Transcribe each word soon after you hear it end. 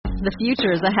The future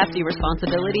is a hefty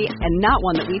responsibility and not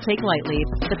one that we take lightly.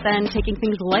 But then taking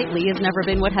things lightly has never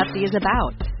been what Hefty is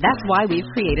about. That's why we've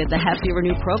created the Hefty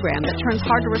Renew program that turns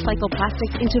hard-to-recycle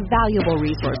plastics into valuable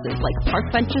resources like park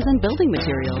benches and building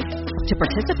materials. To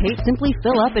participate, simply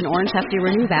fill up an orange Hefty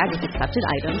Renew bag with accepted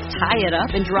items, tie it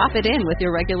up, and drop it in with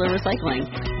your regular recycling.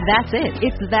 That's it.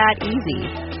 It's that easy.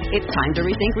 It's time to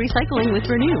rethink recycling with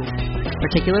Renew.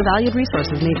 Particular valued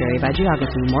resources may vary by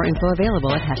geography. More info available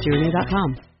at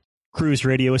heftyrenew.com. Cruise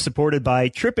Radio is supported by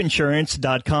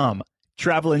tripinsurance.com.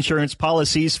 Travel insurance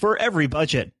policies for every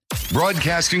budget.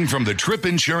 Broadcasting from the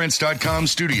tripinsurance.com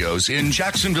studios in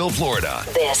Jacksonville, Florida.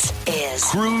 This is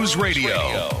Cruise Radio.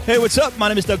 Hey, what's up? My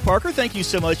name is Doug Parker. Thank you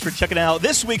so much for checking out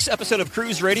this week's episode of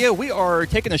Cruise Radio. We are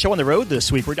taking the show on the road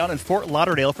this week. We're down in Fort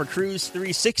Lauderdale for Cruise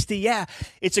 360. Yeah,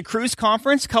 it's a cruise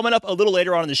conference. Coming up a little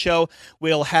later on in the show,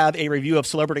 we'll have a review of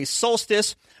Celebrity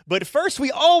Solstice. But first,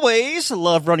 we always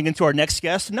love running into our next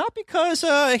guest, not because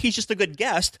he's just a good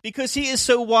guest, because he is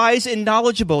so wise and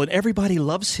knowledgeable, and everybody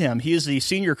loves him. He is the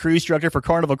Senior Cruise Director for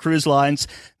Carnival Cruise Lines,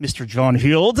 Mr. John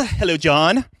Heald. Hello,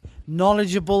 John.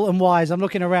 Knowledgeable and wise. I'm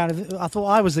looking around. I thought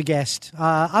I was the guest.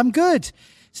 I'm good.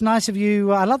 It's nice of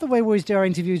you. I love the way we always do our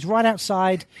interviews right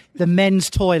outside the men's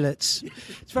toilets.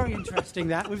 It's very interesting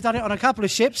that. We've done it on a couple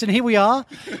of ships, and here we are,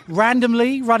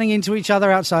 randomly running into each other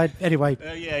outside. Anyway.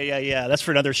 Yeah. That's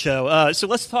for another show. So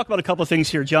let's talk about a couple of things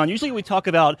here, John. Usually we talk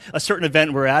about a certain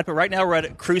event we're at, but right now we're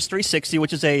at Cruise 360,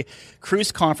 which is a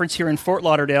cruise conference here in Fort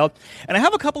Lauderdale. And I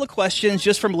have a couple of questions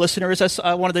just from listeners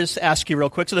I wanted to just ask you real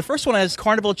quick. So the first one is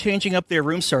Carnival changing up their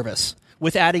room service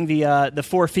with adding the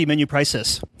 4 fee menu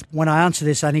prices. When I answer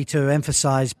this, I need to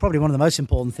emphasize probably one of the most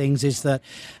important things is that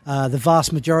the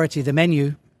vast majority of the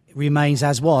menu remains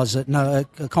as was, at a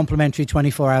complimentary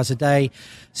 24 hours a day,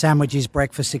 sandwiches,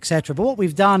 breakfast, etc. But what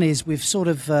we've done is we've sort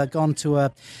of gone to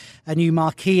a new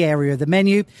marquee area of the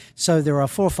menu. So there are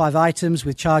 4 or 5 items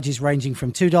with charges ranging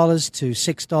from $2 to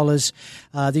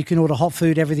 $6. You can order hot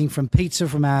food, everything from pizza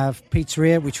from our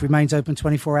pizzeria, which remains open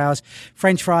 24 hours,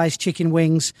 French fries, chicken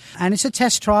wings. And it's a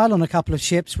test trial on a couple of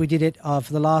ships. We did it for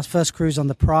the first cruise on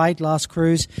the Pride, last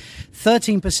cruise.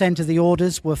 13% of the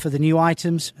orders were for the new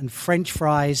items, and French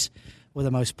fries were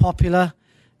the most popular.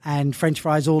 And French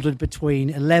fries ordered between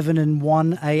 11 and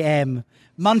 1 a.m.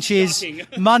 Munchies.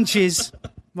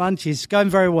 Going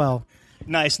very well.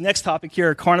 Nice. Next topic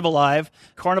here, Carnival Live.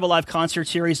 Carnival Live concert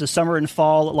series, the summer and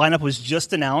fall lineup was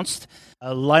just announced.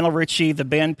 Lionel Richie, the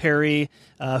band Perry.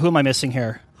 Who am I missing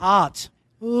here? Heart.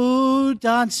 Ooh,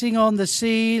 dancing on the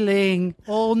ceiling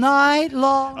all night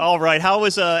long. All right. How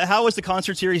was the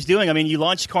concert series doing? I mean, you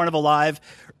launched Carnival Live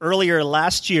earlier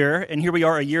last year, and here we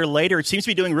are a year later. It seems to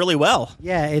be doing really well.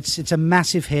 Yeah, it's a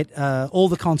massive hit. All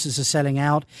the concerts are selling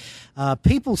out.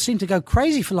 People seem to go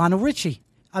crazy for Lionel Richie.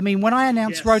 I mean, when I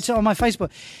wrote it on my Facebook,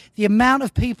 the amount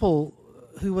of people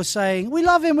who were saying, we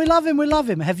love him, we love him, we love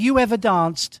him. Have you ever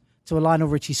danced to a Lionel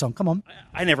Richie song? Come on.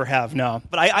 I never have, no.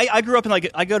 But I grew up in,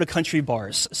 I go to country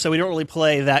bars, so we don't really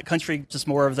play that. Country, just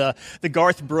more of the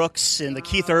Garth Brooks and the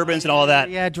Keith Urbans and all that.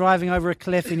 Yeah, driving over a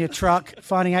cliff in your truck,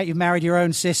 finding out you've married your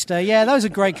own sister. Yeah, those are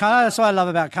great. That's what I love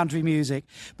about country music.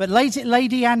 But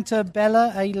Lady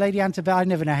Antebellum, I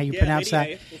never know how you pronounce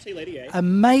Lady that. A. We'll say Lady A.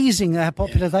 Amazing how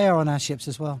popular they are on our ships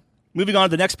as well. Moving on to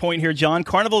the next point here, John.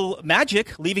 Carnival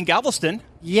Magic leaving Galveston.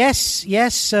 Yes.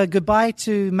 Goodbye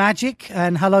to Magic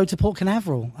and hello to Port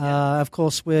Canaveral. Of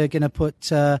course, we're going to put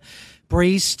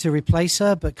Breeze to replace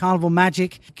her, but Carnival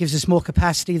Magic gives us more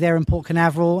capacity there in Port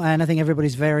Canaveral, and I think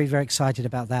everybody's very, very excited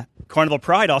about that. Carnival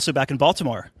Pride also back in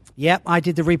Baltimore. Yep, I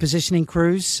did the repositioning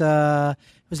cruise. It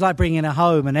was like bringing her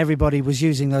home, and everybody was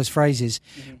using those phrases,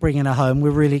 bringing her home.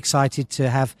 We're really excited to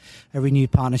have a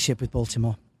renewed partnership with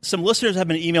Baltimore. Some listeners have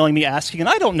been emailing me asking, and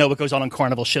I don't know what goes on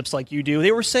Carnival ships like you do.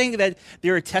 They were saying that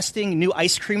they were testing new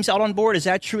ice creams out on board. Is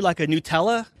that true, like a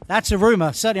Nutella? That's a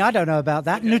rumor. Certainly, I don't know about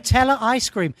that. Okay. Nutella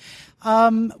ice cream.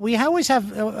 We always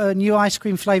have new ice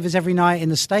cream flavors every night in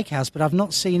the steakhouse, but I've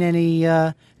not seen any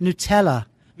Nutella.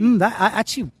 That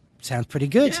actually sounds pretty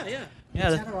good.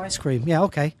 Yeah. Nutella ice cream. Yeah,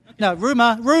 okay. No,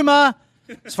 rumor.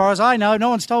 As far as I know, no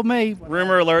one's told me.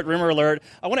 Rumor alert.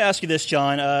 I want to ask you this,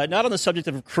 John, not on the subject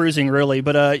of cruising, really,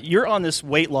 but you're on this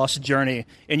weight loss journey,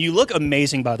 and you look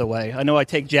amazing, by the way. I know I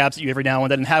take jabs at you every now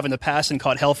and then and have in the past and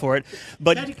caught hell for it.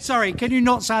 But sorry, can you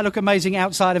not say I look amazing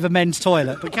outside of a men's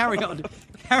toilet? But carry on.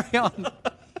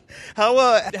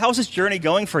 How's this journey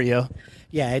going for you?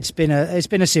 Yeah, it's been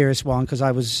a serious one because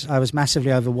I was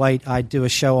massively overweight. I'd do a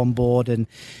show on board and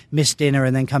miss dinner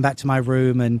and then come back to my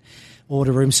room and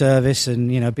order room service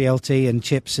and, BLT and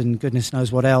chips and goodness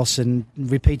knows what else, and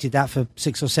repeated that for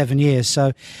 6 or 7 years.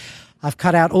 So I've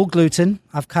cut out all gluten.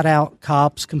 I've cut out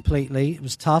carbs completely. It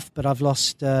was tough, but I've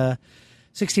lost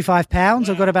 65 pounds.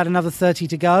 I've got about another 30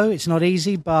 to go. It's not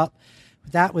easy, but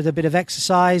with a bit of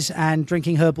exercise and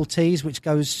drinking herbal teas, which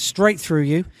goes straight through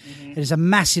you. It is a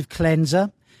massive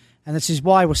cleanser. And this is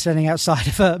why we're standing outside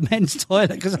of a men's toilet,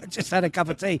 because I just had a cup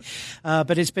of tea.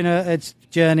 But it's been a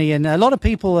journey. And a lot of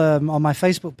people on my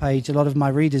Facebook page, a lot of my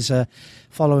readers are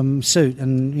following suit.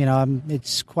 And,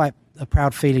 it's quite a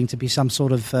proud feeling to be some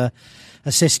sort of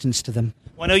assistance to them.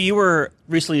 Well, I know you were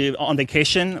recently on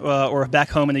vacation or back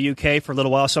home in the UK for a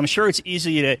little while, so I'm sure it's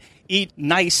easy to eat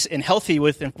nice and healthy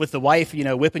with the wife,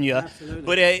 whipping you. Absolutely.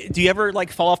 But do you ever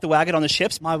fall off the wagon on the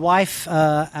ships? My wife,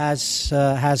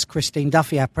 has Christine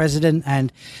Duffy, our president,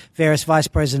 and various vice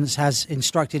presidents, has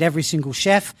instructed every single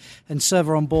chef and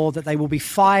server on board that they will be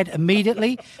fired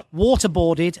immediately,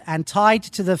 waterboarded and tied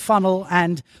to the funnel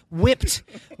and whipped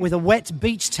with a wet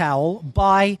beach towel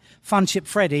by Funchip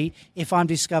Freddy if I'm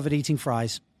discovered eating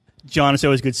fries. John, it's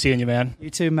always good seeing you, man.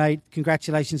 You too, mate.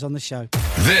 Congratulations on the show.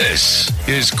 This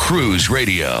is Cruise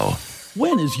Radio.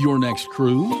 When is your next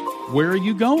cruise? Where are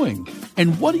you going?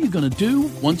 And what are you going to do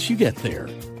once you get there?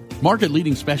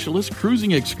 Market-leading specialist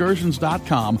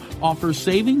CruisingExcursions.com offers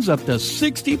savings up to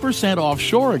 60%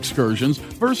 offshore excursions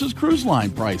versus cruise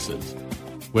line prices.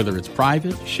 Whether it's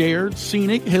private, shared,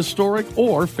 scenic, historic,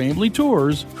 or family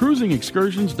tours,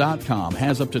 CruisingExcursions.com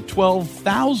has up to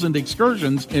 12,000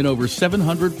 excursions in over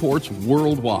 700 ports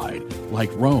worldwide, like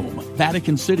Rome,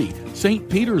 Vatican City, St.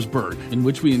 Petersburg, in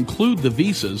which we include the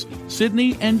visas,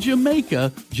 Sydney, and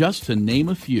Jamaica, just to name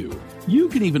a few. You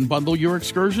can even bundle your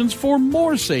excursions for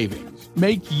more savings.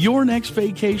 Make your next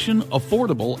vacation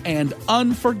affordable and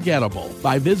unforgettable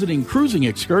by visiting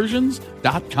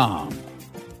CruisingExcursions.com.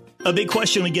 A big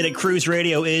question we get at Cruise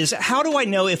Radio is, how do I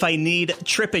know if I need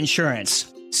trip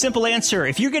insurance? Simple answer.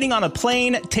 If you're getting on a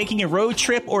plane, taking a road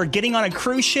trip, or getting on a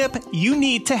cruise ship, you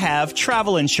need to have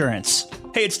travel insurance.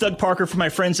 Hey, it's Doug Parker from my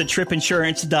friends at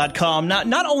tripinsurance.com.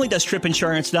 Not only does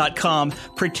tripinsurance.com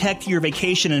protect your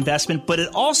vacation investment, but it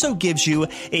also gives you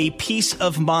a peace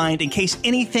of mind in case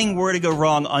anything were to go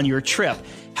wrong on your trip.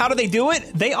 How do they do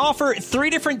it? They offer 3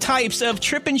 different types of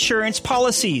trip insurance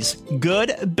policies.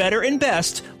 Good, better, and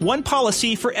best. One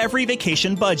policy for every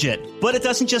vacation budget. But it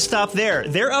doesn't just stop there.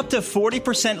 They're up to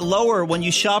 40% lower when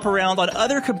you shop around on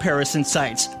other comparison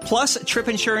sites. Plus,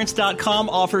 tripinsurance.com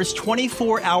offers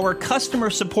 24-hour customer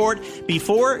support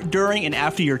before, during, and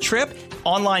after your trip,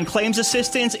 online claims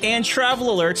assistance, and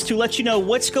travel alerts to let you know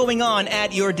what's going on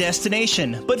at your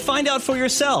destination. But find out for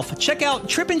yourself. Check out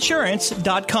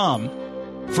tripinsurance.com.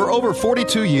 For over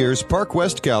 42 years, Park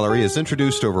West Gallery has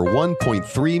introduced over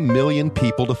 1.3 million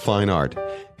people to fine art.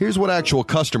 Here's what actual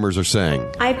customers are saying.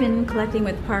 I've been collecting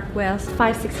with Park West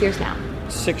 5-6 years now.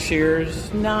 6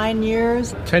 years. 9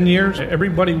 years. 10 years.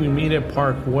 Everybody we meet at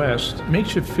Park West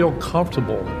makes you feel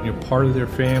comfortable. You're part of their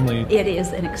family. It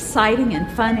is an exciting and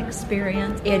fun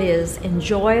experience. It is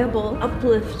enjoyable,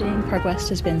 uplifting. Park West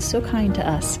has been so kind to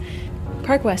us.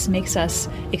 Park West makes us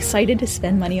excited to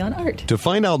spend money on art. To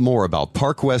find out more about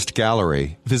Park West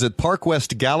Gallery, visit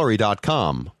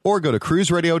parkwestgallery.com or go to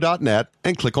cruiseradio.net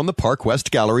and click on the Park West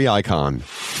Gallery icon.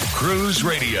 Cruise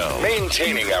Radio,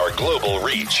 maintaining our global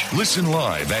reach. Listen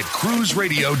live at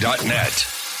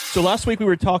cruiseradio.net. So last week we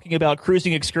were talking about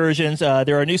Cruising Excursions.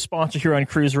 They're our new sponsor here on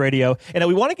Cruise Radio. And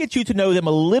we want to get you to know them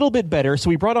a little bit better. So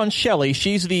we brought on Shelly.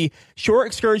 She's the Shore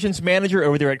Excursions Manager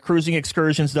over there at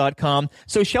CruisingExcursions.com.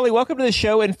 So Shelly, welcome to the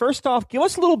show. And first off, give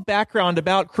us a little background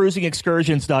about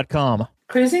CruisingExcursions.com.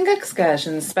 Cruising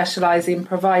Excursions specialise in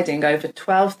providing over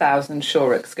 12,000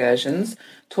 shore excursions,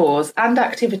 tours and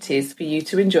activities for you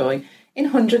to enjoy in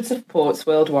hundreds of ports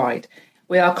worldwide.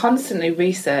 We are constantly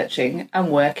researching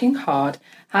and working hard,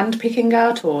 handpicking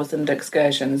our tours and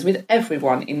excursions with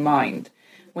everyone in mind.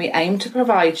 We aim to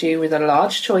provide you with a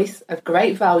large choice of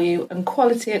great value and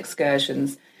quality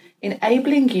excursions,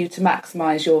 enabling you to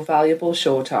maximise your valuable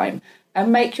shore time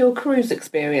and make your cruise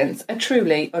experience a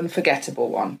truly unforgettable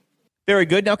one. Very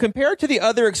good. Now, compared to the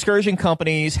other excursion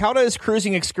companies, how does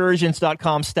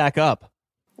CruisingExcursions.com stack up?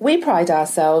 We pride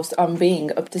ourselves on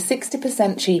being up to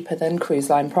 60% cheaper than cruise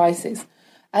line prices,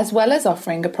 as well as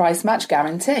offering a price match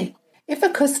guarantee. If a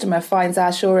customer finds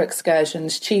our shore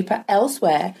excursions cheaper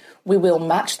elsewhere, we will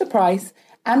match the price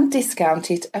and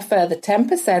discount it a further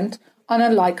 10% on a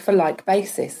like-for-like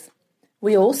basis.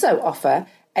 We also offer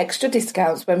extra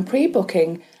discounts when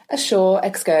pre-booking a shore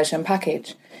excursion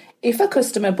package. If a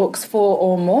customer books 4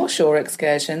 or more shore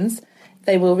excursions,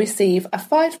 they will receive a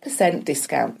 5%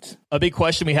 discount. A big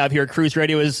question we have here at Cruise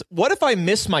Radio is, what if I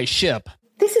miss my ship?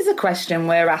 This is a question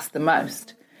we're asked the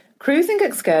most. Cruising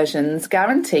excursions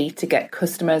guarantee to get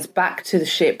customers back to the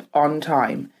ship on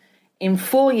time. In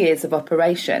 4 years of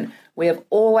operation, we have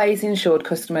always ensured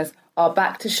customers are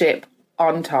back to ship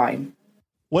on time.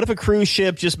 What if a cruise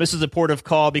ship just misses a port of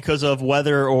call because of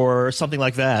weather or something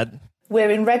like that? We're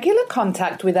in regular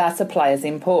contact with our suppliers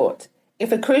in port.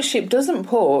 If a cruise ship doesn't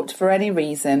port for any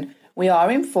reason, we are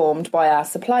informed by our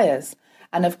suppliers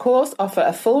and, of course, offer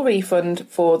a full refund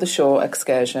for the shore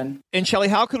excursion. And, Shelley,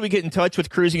 how could we get in touch with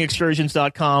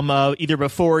cruisingexcursions.com either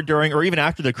before, during, or even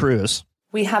after the cruise?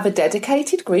 We have a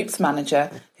dedicated groups manager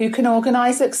who can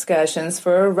organise excursions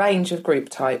for a range of group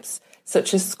types,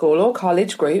 such as school or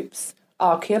college groups,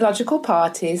 archaeological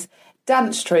parties,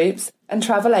 dance troupes, and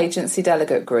travel agency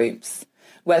delegate groups.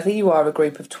 Whether you are a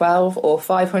group of 12 or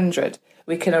 500,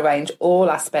 we can arrange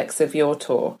all aspects of your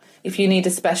tour. If you need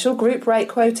a special group rate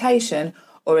quotation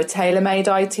or a tailor-made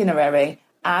itinerary,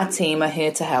 our team are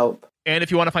here to help. And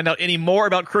if you want to find out any more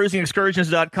about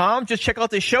cruisingexcursions.com, just check out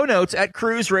the show notes at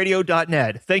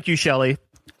cruiseradio.net. Thank you, Shelley.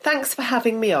 Thanks for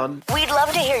having me on. We'd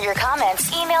love to hear your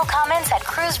comments. Email comments at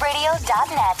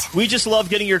cruiseradio.net. We just love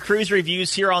getting your cruise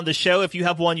reviews here on the show. If you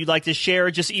have one you'd like to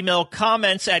share, just email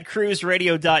comments at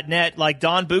cruiseradio.net, like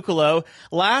Don Bucalo.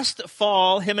 Last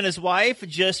fall, him and his wife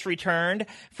just returned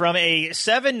from a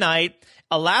 7-night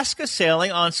Alaska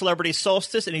sailing on Celebrity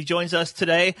Solstice, and he joins us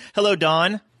today. Hello,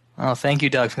 Don. Oh, thank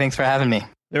you, Doug. Thanks for having me.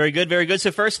 Very good, very good.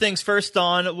 So first things first,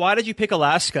 Don, why did you pick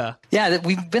Alaska? Yeah,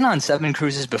 we've been on 7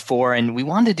 cruises before, and we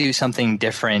wanted to do something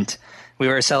different. We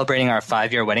were celebrating our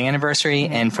 5-year wedding anniversary,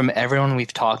 and from everyone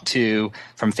we've talked to,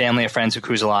 from family and friends who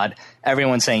cruise a lot,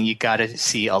 everyone's saying you got to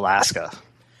see Alaska.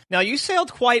 Now, you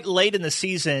sailed quite late in the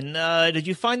season. Did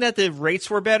you find that the rates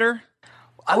were better?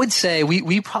 I would say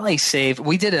we probably saved –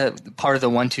 we did a part of the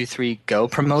 1, 2, 3, go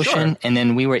promotion, sure. And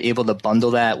then we were able to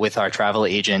bundle that with our travel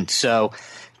agent. So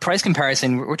price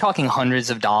comparison, we're talking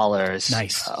hundreds of dollars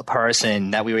a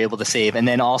person that we were able to save. And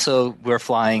then also we're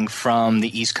flying from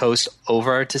the East Coast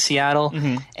over to Seattle,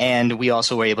 and we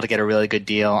also were able to get a really good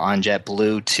deal on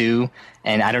JetBlue too.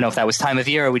 And I don't know if that was time of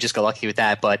year or we just got lucky with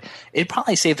that, but it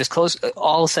probably saved us close –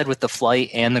 all said with the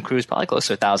flight and the cruise, probably close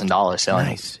to $1,000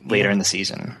 sailing later in the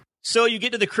season. So you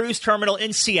get to the cruise terminal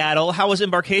in Seattle. How was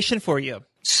embarkation for you?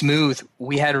 Smooth.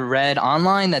 We had read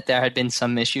online that there had been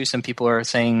some issues. Some people were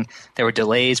saying there were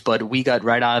delays, but we got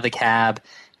right out of the cab,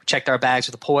 checked our bags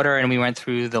with the porter, and we went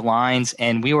through the lines,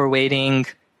 and we were waiting.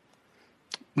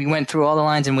 We went through all the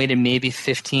lines and waited maybe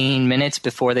 15 minutes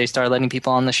before they started letting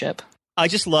people on the ship. I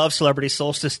just love Celebrity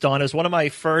Solstice, Dawn. It was one of my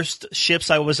first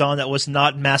ships I was on that was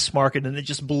not mass market, and it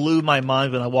just blew my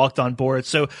mind when I walked on board.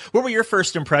 So what were your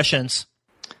first impressions?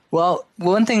 Well,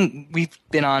 one thing, we've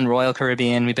been on Royal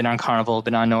Caribbean, we've been on Carnival,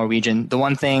 been on Norwegian. The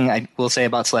one thing I will say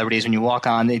about Celebrities, when you walk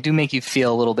on, they do make you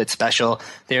feel a little bit special.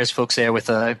 There's folks there with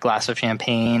a glass of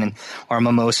champagne or a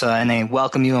mimosa, and they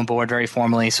welcome you on board very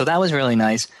formally. So that was really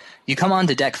nice. You come on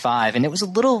to Deck 5, and it was a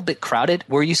little bit crowded.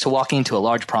 We're used to walking into a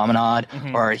large promenade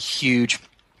or a huge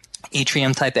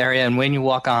atrium-type area, and when you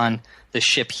walk on the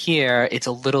ship here, it's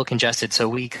a little congested, so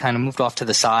we kind of moved off to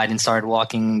the side and started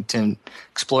walking to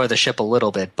explore the ship a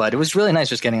little bit. But it was really nice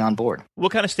just getting on board.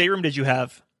 What kind of stateroom did you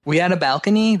have? We had a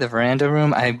balcony, the veranda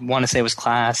room. I want to say it was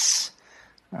class.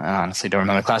 I honestly don't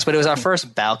remember the class, but it was our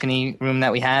first balcony room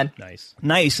that we had.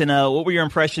 Nice. And what were your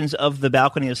impressions of the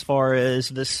balcony as far as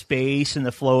the space and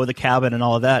the flow of the cabin and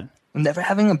all of that? Never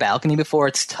having a balcony before,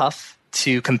 it's tough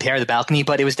to compare the balcony,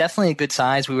 but it was definitely a good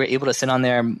size. We were able to sit on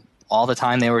there all the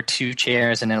time. There were 2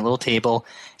 chairs and then a little table.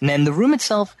 And then the room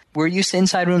itself, we're used to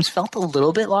inside rooms, felt a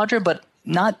little bit larger, but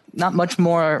not much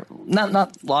more,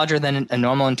 not larger than a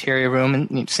normal interior room,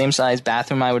 and same size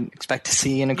bathroom I would expect to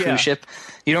see in a cruise ship.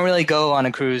 You don't really go on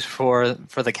a cruise for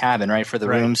the cabin, right, for the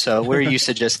room. So we're used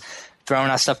to just throwing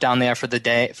our stuff down there for the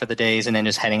days and then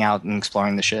just heading out and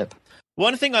exploring the ship.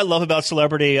 One thing I love about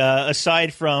Celebrity,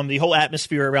 aside from the whole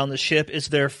atmosphere around the ship, is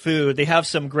their food. They have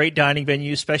some great dining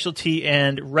venues, specialty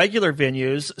and regular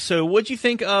venues. So what'd you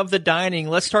think of the dining?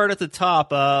 Let's start at the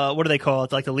top. What do they call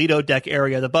it? Like the Lido Deck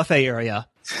area, the buffet area.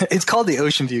 It's called the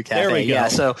Ocean View Cafe. There we go. Yeah,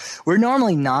 so we're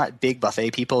normally not big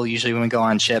buffet people. Usually when we go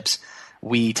on ships,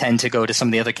 we tend to go to some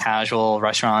of the other casual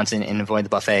restaurants and avoid the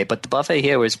buffet. But the buffet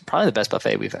here was probably the best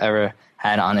buffet we've ever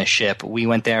had on a ship. We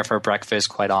went there for breakfast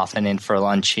quite often and for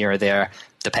lunch here or there,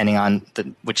 depending on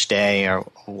which day or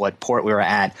what port we were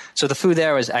at. So the food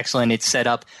there was excellent. It's set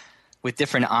up with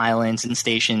different islands and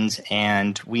stations,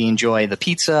 and we enjoy the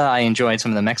pizza. I enjoyed some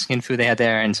of the Mexican food they had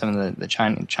there and some of the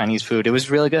Chinese food. It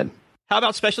was really good. How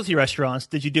about specialty restaurants?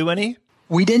 Did you do any?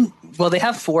 We didn't. Well, they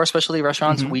have 4 specialty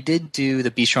restaurants. We did do the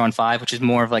Bistro on 5, which is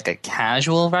more of like a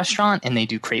casual restaurant, and they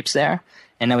do crepes there.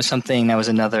 And that was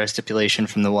another stipulation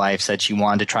from the wife, said she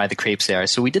wanted to try the crepes there.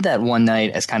 So we did that one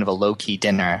night as kind of a low-key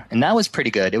dinner, and that was pretty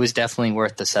good. It was definitely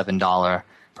worth the $7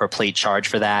 per plate charge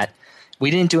for that. We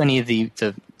didn't do any of the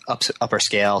upper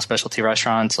scale specialty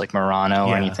restaurants like Murano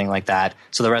or anything like that.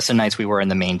 So the rest of the nights we were in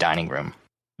the main dining room.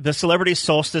 The Celebrity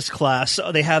Solstice class,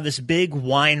 they have this big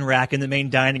wine rack in the main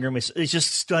dining room. It's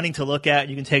just stunning to look at.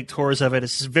 You can take tours of it.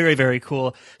 It's very, very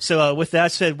cool. So with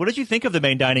that said, what did you think of the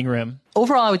main dining room?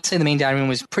 Overall, I would say the main dining room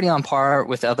was pretty on par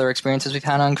with other experiences we've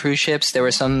had on cruise ships. There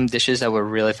were some dishes that were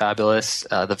really fabulous.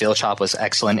 The veal chop was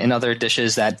excellent, and other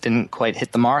dishes that didn't quite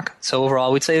hit the mark. So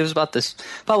overall, we'd say it was about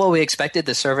what we expected.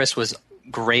 The service was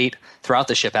great throughout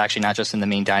the ship, actually, not just in the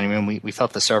main dining room. We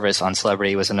felt the service on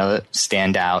Celebrity was another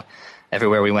standout.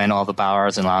 Everywhere we went, all the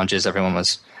bars and lounges, everyone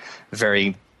was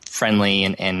very friendly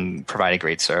and provided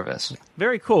great service.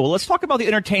 Very cool. Well, let's talk about the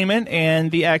entertainment and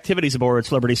the activities aboard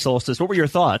Celebrity Solstice. What were your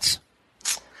thoughts?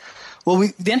 Well,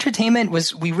 the entertainment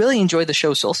was, we really enjoyed the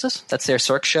show Solstice. That's their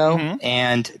Cirque show,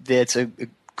 and it's a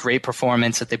great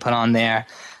performance that they put on there.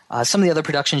 Some of the other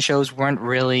production shows weren't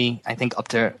really, I think, up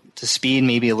to speed,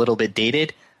 maybe a little bit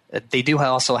dated. They do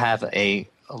also have a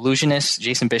illusionist,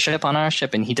 Jason Bishop, on our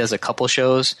ship, and he does a couple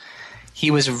shows. He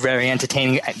was very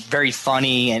entertaining, very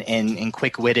funny, and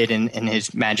quick-witted, and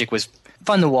his magic was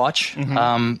fun to watch.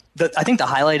 I think the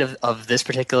highlight of this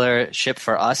particular ship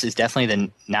for us is definitely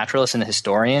the naturalist and the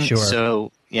historian. Sure.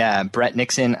 So, yeah, Brett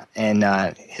Nixon and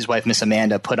his wife, Miss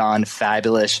Amanda, put on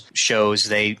fabulous shows.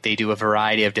 They do a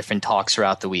variety of different talks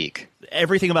throughout the week.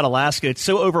 Everything about Alaska, it's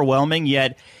so overwhelming,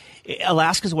 yet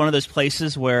Alaska is one of those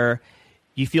places where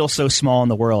you feel so small in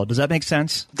the world. Does that make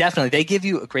sense? Definitely. They give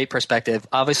you a great perspective.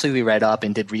 Obviously, we read up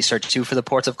and did research, too, for the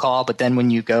ports of call. But then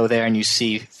when you go there and you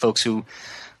see folks who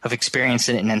have experienced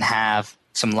it and then have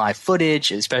some live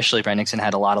footage, especially Brett Nixon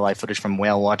had a lot of live footage from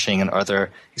whale watching and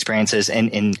other experiences,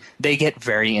 and they get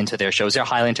very into their shows. They're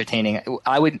highly entertaining.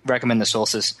 I would recommend the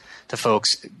Solstice to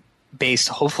folks based,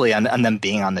 hopefully, on them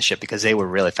being on the ship, because they were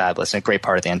really fabulous and a great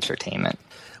part of the entertainment.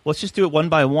 Let's just do it one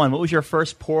by one. What was your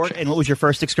first port and what was your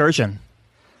first excursion?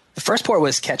 The first port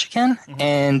was Ketchikan,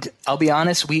 and I'll be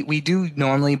honest, we do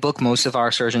normally book most of our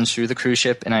excursions through the cruise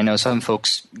ship, and I know some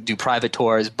folks do private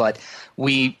tours, but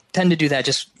we tend to do that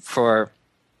just for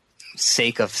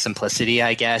sake of simplicity,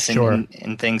 I guess,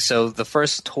 and things. So the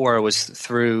first tour was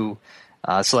through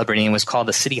Celebrity, and was called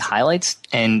the City Highlights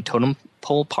and Totem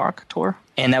Pole Park Tour,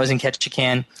 and that was in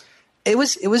Ketchikan. It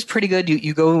was pretty good.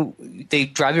 You go, they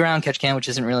drive you around Ketchikan, which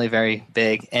isn't really very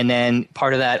big, and then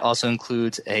part of that also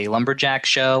includes a lumberjack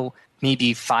show.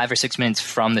 Maybe 5 or 6 minutes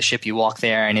from the ship, you walk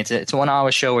there, and it's a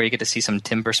 1-hour show where you get to see some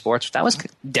timber sports. That was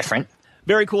different.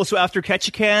 Very cool. So after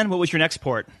Ketchikan, what was your next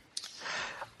port?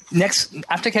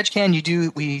 After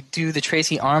Ketchikan, we do the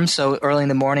Tracy Arms. So early in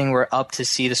the morning, we're up to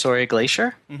see the Soria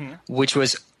Glacier, which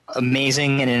was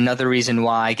amazing, and another reason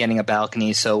why getting a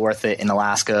balcony is so worth it in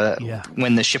Alaska. Yeah.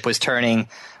 When the ship was turning,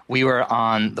 we were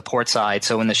on the port side,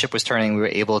 so when the ship was turning, we were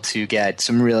able to get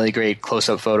some really great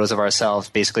close-up photos of ourselves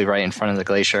basically right in front of the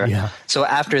glacier. Yeah. So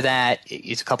after that,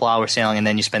 it's a couple hours sailing, and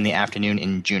then you spend the afternoon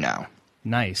in Juneau.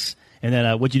 Nice. And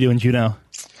then what'd you do in Juneau?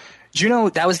 Juneau,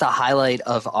 that was the highlight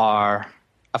of our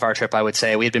trip, I would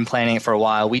say. We had been planning it for a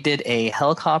while. We did a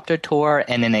helicopter tour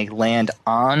and then a land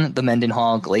on the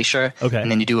Mendenhall Glacier. Okay.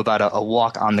 And then you do about a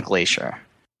walk on the glacier.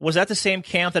 Was that the same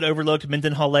camp that overlooked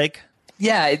Mendenhall Lake?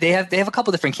 Yeah, they have a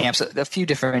couple different camps. A few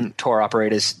different tour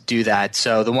operators do that.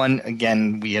 So the one,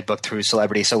 again, we had booked through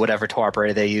Celebrity, so whatever tour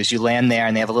operator they use, you land there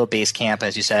and they have a little base camp,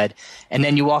 as you said, and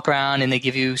then you walk around and they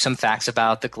give you some facts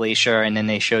about the glacier, and then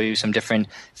they show you some different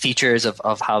features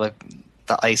of how the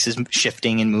ice is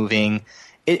shifting and moving.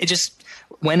 It just,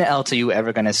 when else are you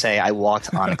ever going to say, I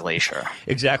walked on a glacier?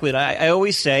 Exactly. And I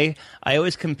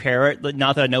always compare it,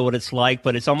 not that I know what it's like,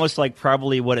 but it's almost like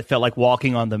probably what it felt like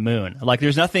walking on the moon. Like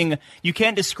there's nothing, you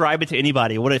can't describe it to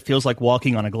anybody what it feels like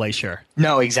walking on a glacier.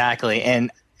 No, exactly.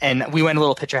 And we went a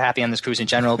little picture happy on this cruise in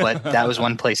general, but that was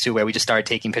one place too where we just started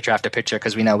taking picture after picture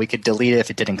because we know we could delete it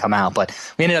if it didn't come out. But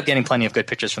we ended up getting plenty of good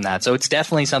pictures from that. So it's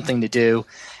definitely something to do.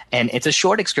 And it's a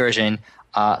short excursion,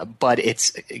 but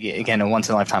it's, again, a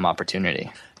once-in-a-lifetime opportunity.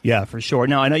 Yeah, for sure.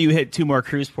 Now, I know you hit 2 more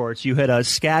cruise ports. You hit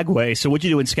Skagway. So what'd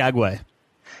you do in Skagway?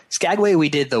 Skagway, we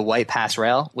did the White Pass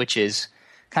Rail, which is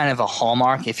kind of a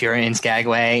hallmark. If you're in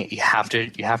Skagway, you have to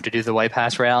do the White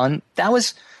Pass Rail. And that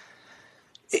was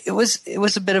it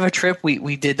was a bit of a trip.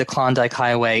 We did the Klondike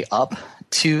Highway up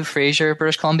to Fraser,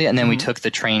 British Columbia, and then we took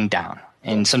the train down.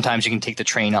 And sometimes you can take the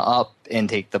train up and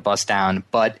take the bus down.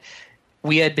 But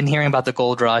we had been hearing about the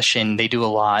gold rush, and they do a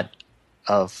lot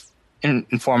of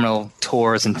informal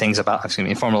tours and things about,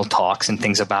 informal talks and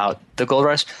things about the gold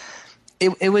rush.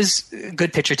 It was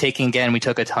good picture taking. Again, we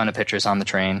took a ton of pictures on the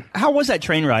train. How was that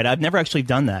train ride? I've never actually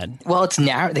done that. Well, it's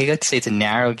narrow. They like to say it's a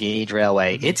narrow gauge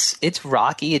railway. Mm-hmm. It's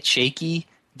rocky. It's shaky.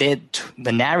 The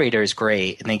narrator is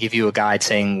great, and they give you a guide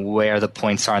saying where the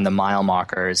points are and the mile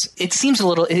markers. It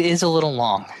is a little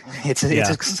long. It's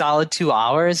a solid 2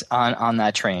 hours on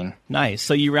that train. Nice.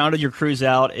 So you rounded your cruise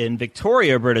out in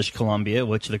Victoria, British Columbia,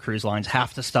 which the cruise lines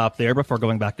have to stop there before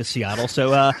going back to Seattle.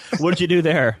 So what did you do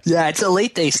there? Yeah, it's a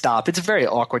late day stop. It's a very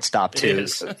awkward stop too,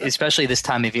 especially this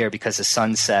time of year because the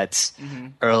sun sets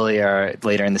later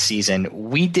in the season.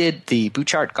 We did the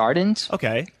Bouchard Gardens.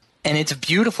 Okay. And it's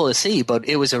beautiful to see, but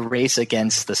it was a race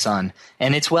against the sun.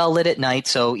 And it's well lit at night,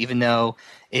 so even though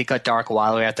it got dark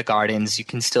while we were at the gardens, you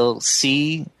can still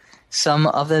see some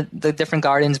of the different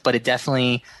gardens, but it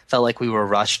definitely felt like we were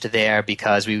rushed there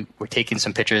because we were taking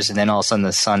some pictures and then all of a sudden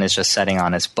the sun is just setting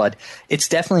on us. But it's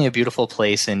definitely a beautiful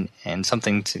place and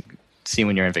something to see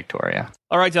when you're in Victoria.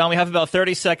 All right, Don, we have about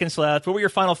 30 seconds left. What were your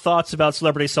final thoughts about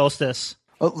Celebrity Solstice?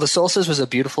 Well, the Solstice was a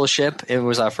beautiful ship. It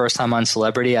was our first time on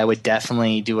Celebrity. I would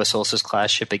definitely do a Solstice class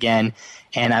ship again,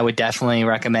 and I would definitely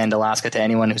recommend Alaska to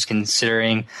anyone who's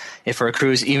considering it for a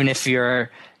cruise, even if you're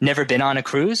never been on a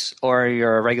cruise or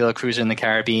you're a regular cruiser in the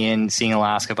Caribbean. Seeing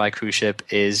Alaska by cruise ship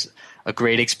is a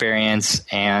great experience,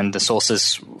 and the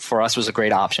Solstice for us was a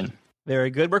great option. Very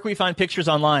good. Where can we find pictures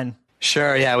online?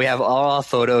 Sure, yeah. We have all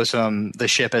photos from the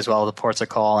ship as well, the ports of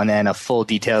call, and then a full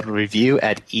detailed review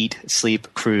at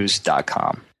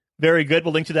eatsleepcruise.com. Very good.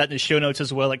 We'll link to that in the show notes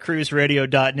as well at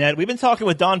cruiseradio.net. We've been talking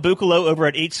with Don Buccolo over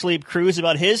at Eat Sleep Cruise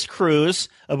about his cruise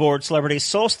aboard Celebrity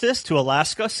Solstice to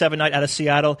Alaska, 7-night out of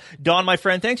Seattle. Don, my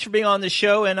friend, thanks for being on the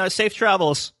show, and safe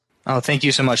travels. Oh, thank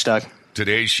you so much, Doug.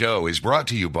 Today's show is brought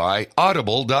to you by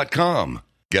Audible.com.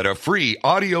 Get a free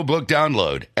audiobook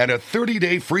download and a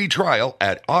 30-day free trial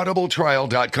at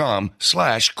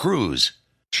audibletrial.com/cruise.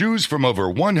 Choose from over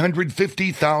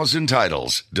 150,000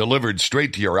 titles delivered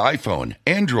straight to your iPhone,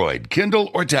 Android,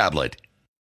 Kindle, or tablet.